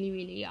I was really,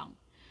 really young.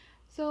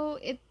 So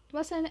it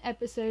was an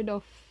episode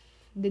of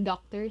The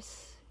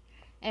Doctors,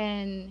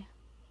 and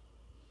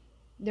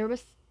there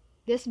was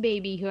this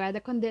baby who had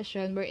a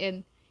condition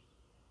wherein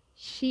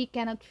she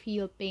cannot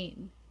feel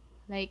pain.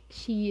 Like,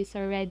 she is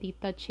already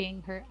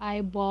touching her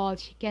eyeball,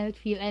 she cannot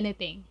feel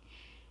anything.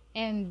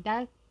 And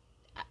that,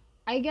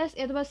 I guess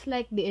it was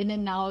like the in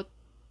and out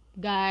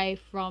guy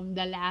from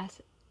the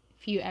last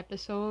few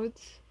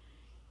episodes.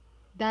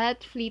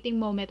 That fleeting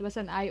moment was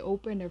an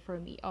eye-opener for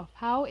me of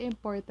how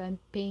important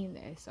pain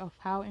is, of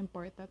how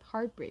important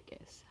heartbreak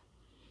is.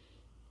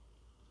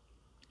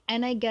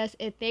 And I guess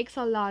it takes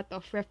a lot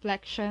of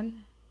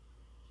reflection,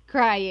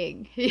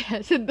 crying.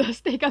 Yes, it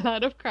does take a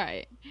lot of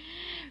crying.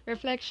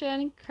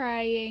 Reflection,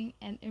 crying,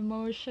 and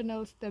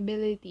emotional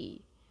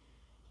stability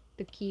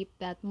to keep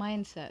that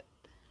mindset.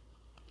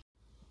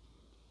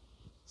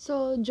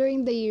 So,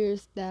 during the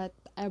years that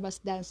I was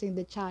dancing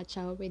the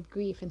cha-cha with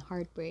grief and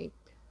heartbreak,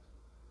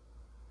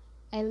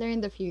 I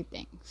learned a few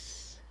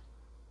things.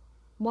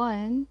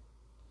 One,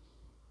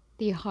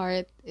 the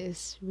heart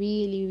is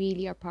really,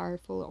 really a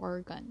powerful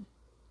organ.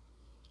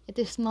 It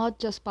is not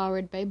just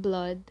powered by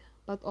blood,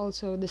 but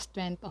also the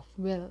strength of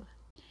will.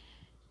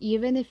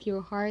 Even if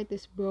your heart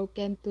is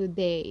broken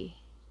today,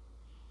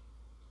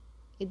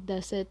 it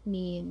doesn't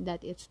mean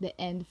that it's the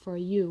end for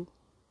you.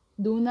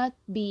 Do not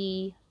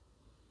be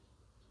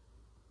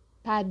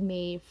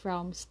Padme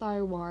from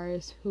Star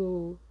Wars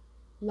who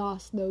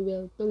lost the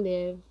will to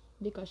live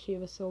because she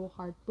was so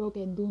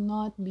heartbroken. Do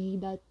not be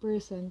that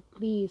person,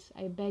 please,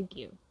 I beg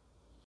you.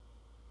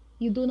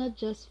 You do not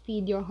just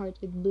feed your heart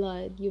with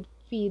blood, you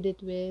feed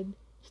it with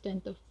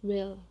strength of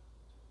will.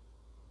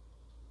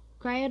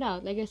 Cry it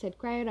out. Like I said,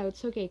 cry it out.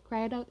 It's okay.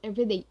 Cry it out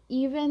every day.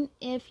 Even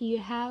if you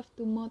have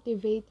to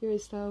motivate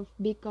yourself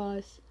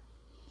because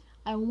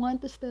I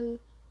want to still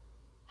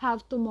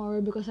have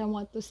tomorrow, because I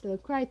want to still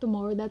cry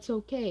tomorrow, that's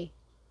okay.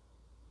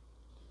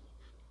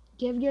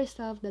 Give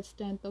yourself that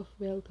strength of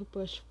will to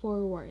push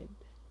forward,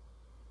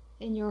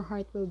 and your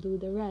heart will do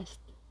the rest.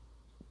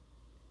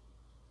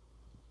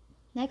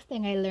 Next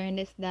thing I learned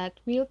is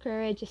that real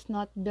courage is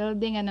not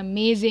building an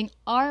amazing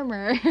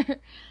armor,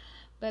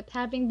 but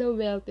having the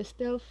will to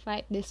still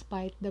fight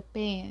despite the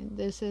pain.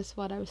 This is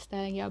what I was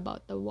telling you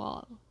about the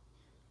wall.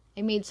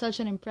 I made such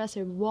an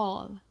impressive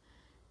wall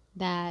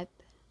that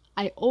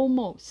I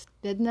almost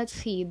did not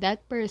see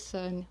that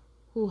person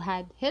who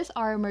had his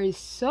armor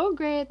so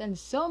great and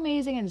so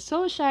amazing and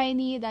so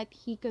shiny that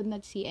he could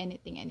not see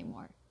anything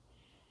anymore.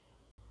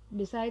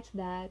 Besides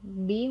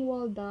that, being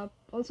walled up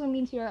also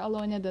means you're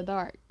alone in the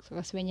dark.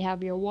 Because when you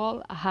have your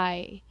wall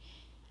high,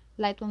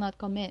 light will not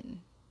come in.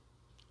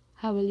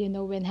 How will you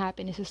know when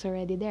happiness is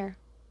already there?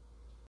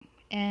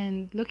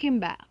 And looking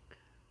back,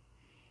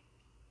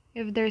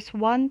 If there's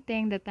one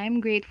thing that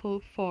I'm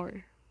grateful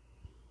for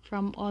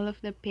from all of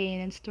the pain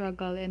and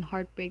struggle and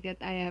heartbreak that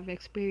I have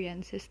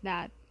experienced, is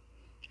that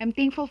I'm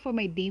thankful for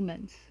my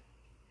demons.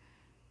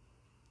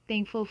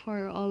 Thankful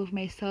for all of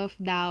my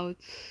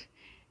self-doubts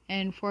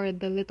and for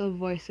the little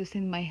voices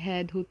in my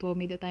head who told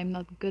me that I'm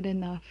not good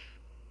enough,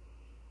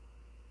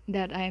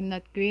 that I'm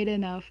not great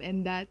enough,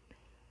 and that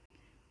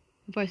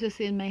voices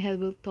in my head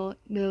will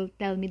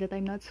tell me that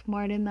I'm not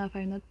smart enough,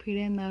 I'm not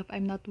pretty enough,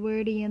 I'm not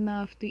worthy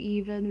enough to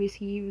even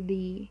receive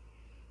the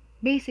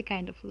basic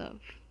kind of love.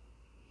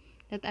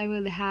 That I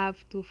will have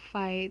to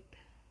fight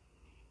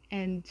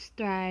and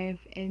strive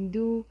and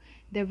do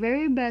the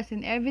very best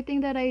in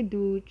everything that I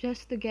do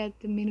just to get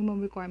the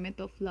minimum requirement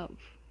of love.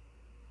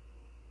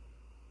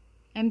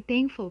 I'm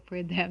thankful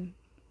for them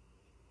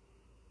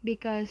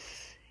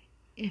because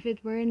if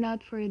it were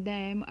not for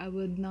them, I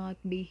would not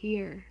be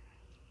here.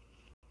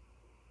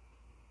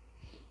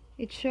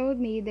 It showed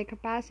me the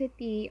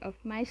capacity of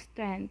my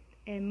strength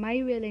and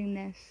my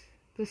willingness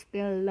to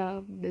still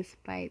love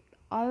despite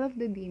all of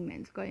the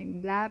demons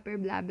going blabber,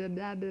 blabber,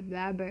 blabber,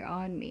 blabber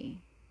on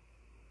me.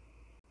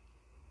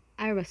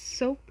 I was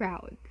so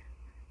proud.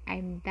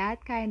 I'm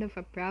that kind of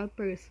a proud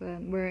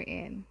person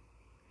wherein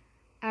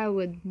I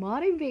would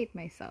motivate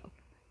myself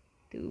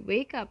to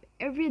wake up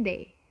every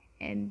day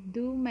and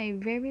do my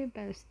very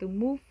best to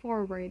move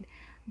forward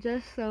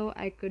just so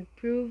I could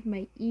prove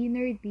my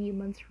inner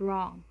demons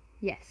wrong.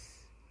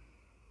 Yes,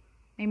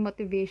 my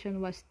motivation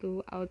was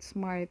to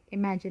outsmart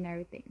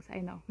imaginary things,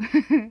 I know.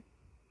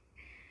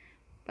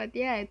 But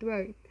yeah, it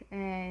worked,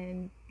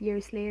 and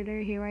years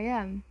later, here I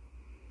am.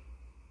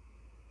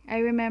 I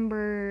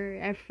remember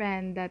a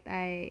friend that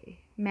I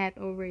met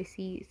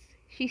overseas.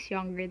 She's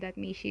younger than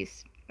me.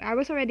 I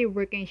was already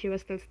working, she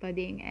was still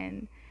studying,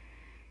 and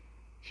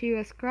she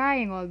was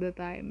crying all the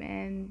time,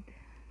 and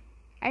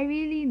I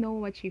really know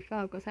what she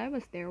felt because I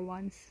was there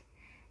once.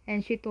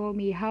 And she told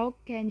me how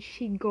can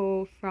she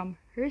go from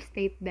her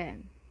state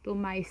then to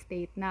my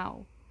state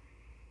now.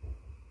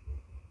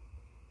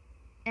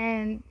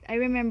 And I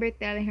remember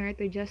telling her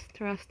to just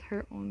trust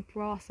her own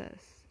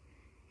process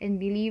and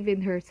believe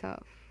in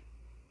herself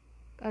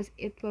because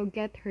it will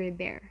get her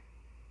there.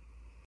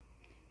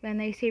 When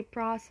I say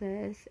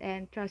process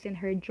and trust in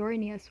her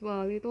journey as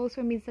well, it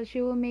also means that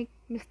she will make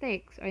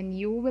mistakes, and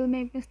you will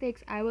make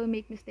mistakes, I will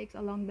make mistakes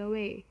along the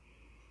way.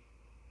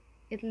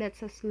 It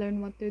lets us learn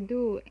what to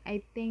do.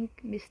 I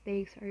think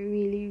mistakes are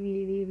really,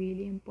 really,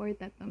 really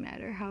important no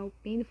matter how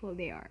painful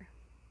they are.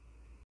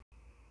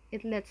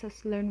 It lets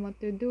us learn what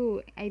to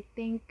do. I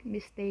think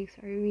mistakes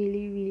are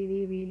really,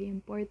 really, really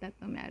important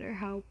no matter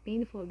how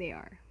painful they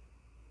are.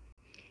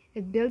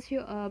 It builds you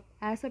up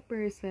as a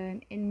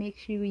person and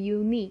makes you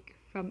unique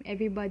from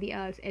everybody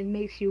else and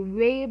makes you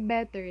way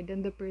better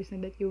than the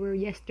person that you were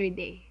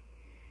yesterday.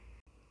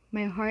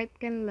 My heart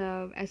can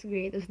love as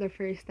great as the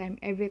first time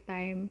every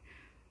time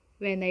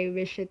when I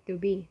wish it to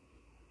be.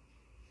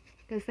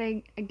 Because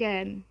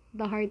again,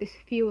 the heart is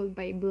fueled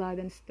by blood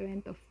and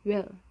strength of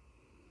will.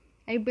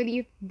 I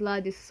believe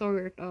blood is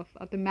sort of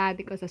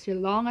automatic because as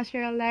long as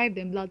you're alive,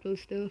 then blood will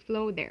still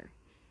flow there.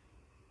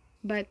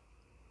 But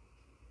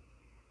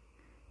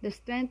the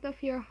strength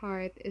of your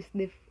heart is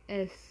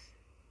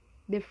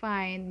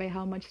defined by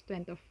how much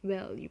strength of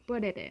will you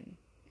put it in.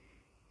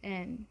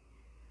 And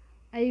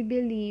I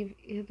believe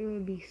it will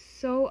be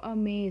so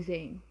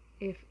amazing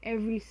if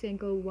every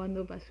single one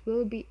of us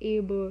will be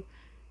able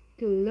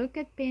to look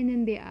at pain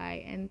in the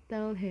eye and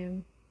tell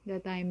him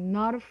that I am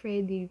not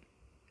afraid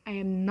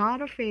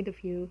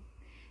of you,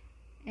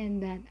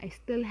 and that I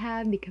still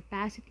have the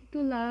capacity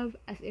to love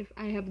as if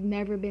I have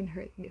never been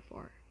hurt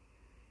before.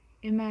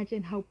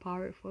 Imagine how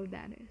powerful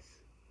that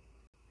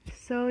is.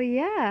 So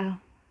yeah,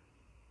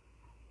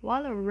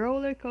 what a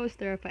roller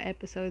coaster of an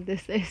episode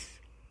this is.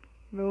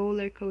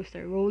 Roller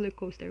coaster, roller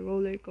coaster,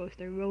 roller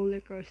coaster, roller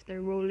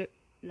coaster, roller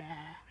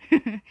blah.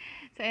 So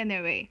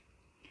anyway,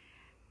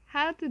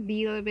 how to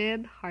deal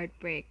with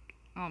heartbreak.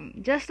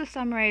 Just to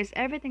summarize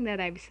everything that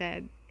I've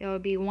said, it will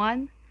be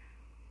 1,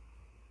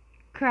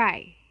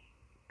 cry.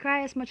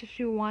 Cry as much as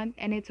you want,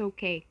 and it's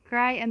okay.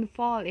 Cry and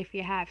fall if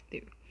you have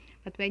to.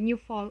 But when you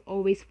fall,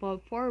 always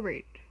fall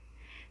forward.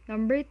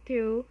 Number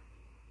 2,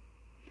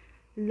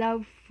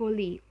 love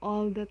fully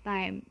all the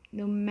time,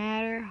 no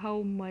matter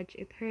how much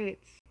it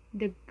hurts.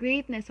 The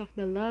greatness of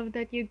the love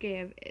that you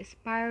give is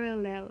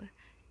parallel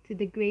to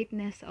the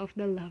greatness of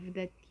the love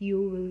that you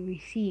will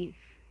receive.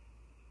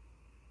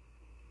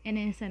 And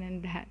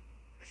isn't that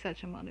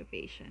such a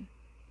motivation?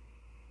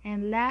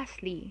 And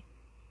lastly,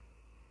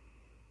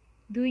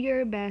 do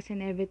your best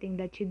in everything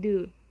that you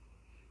do.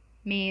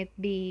 May it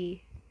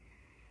be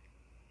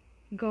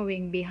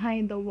going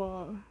behind the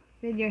wall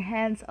with your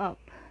hands up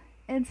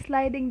and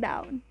sliding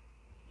down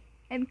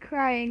and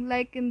crying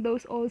like in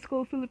those old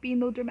school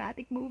Filipino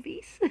dramatic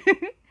movies.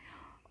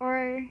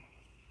 Or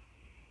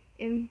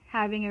in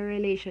having a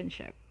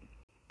relationship.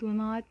 Do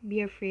not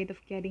be afraid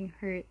of getting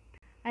hurt.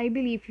 I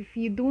believe if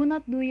you do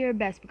not do your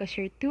best because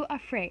you're too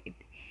afraid,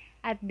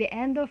 at the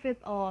end of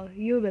it all,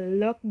 you will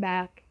look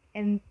back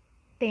and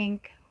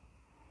think,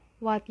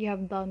 what you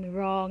have done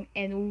wrong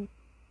and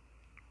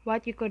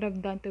what you could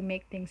have done to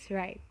make things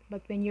right.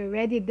 But when you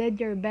already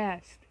did your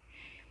best,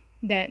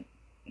 then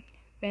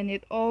when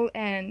it all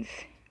ends,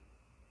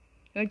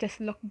 you'll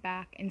just look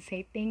back and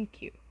say thank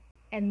you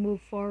and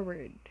move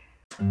forward.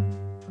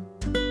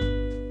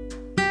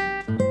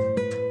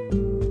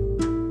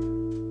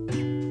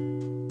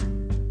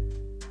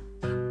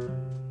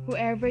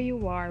 Whoever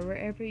you are,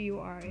 wherever you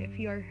are, if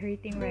you are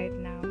hurting right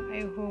now,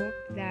 I hope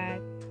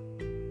that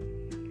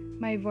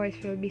my voice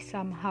will be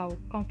somehow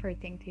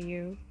comforting to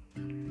you.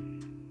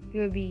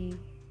 Will be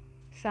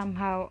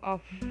somehow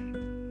of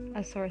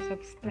a source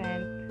of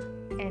strength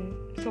and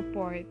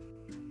support.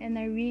 And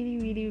I really,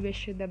 really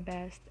wish you the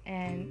best,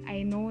 and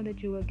I know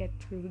that you will get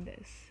through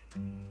this.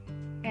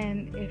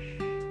 And if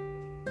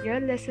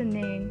you're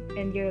listening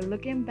and you're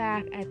looking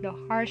back at the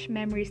harsh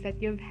memories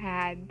that you've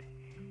had,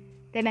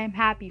 then I'm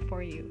happy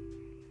for you,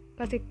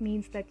 because it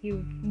means that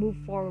you've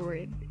moved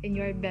forward and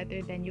you're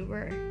better than you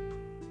were.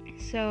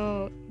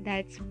 So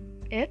that's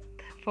it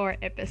for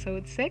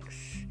episode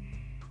 6.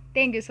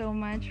 Thank you so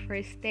much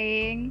for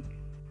staying.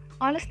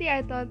 Honestly,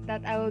 I thought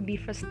that I would be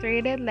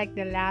frustrated like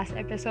the last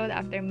episode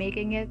after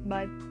making it,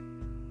 but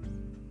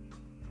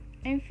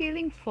I'm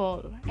feeling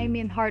full.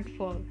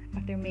 Heartful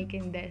after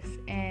making this,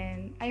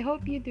 and I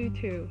hope you do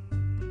too.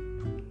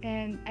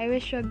 And I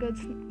wish you a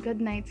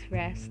good night's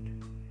rest.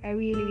 A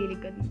really, really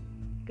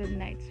good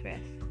night's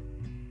rest.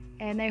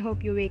 And I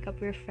hope you wake up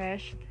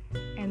refreshed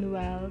and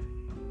well.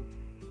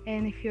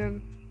 And if you're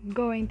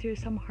going through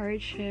some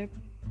hardship,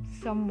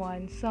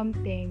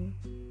 something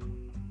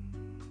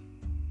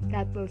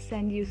that will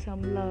send you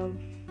some love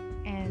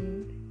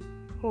and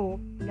hope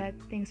that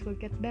things will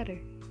get better.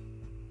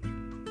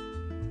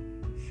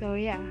 So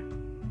yeah,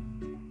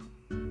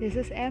 this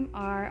is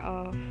MR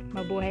of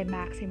Mabuhay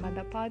Maxima,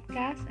 the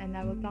podcast, and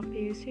I will talk to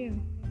you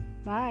soon.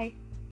 Bye!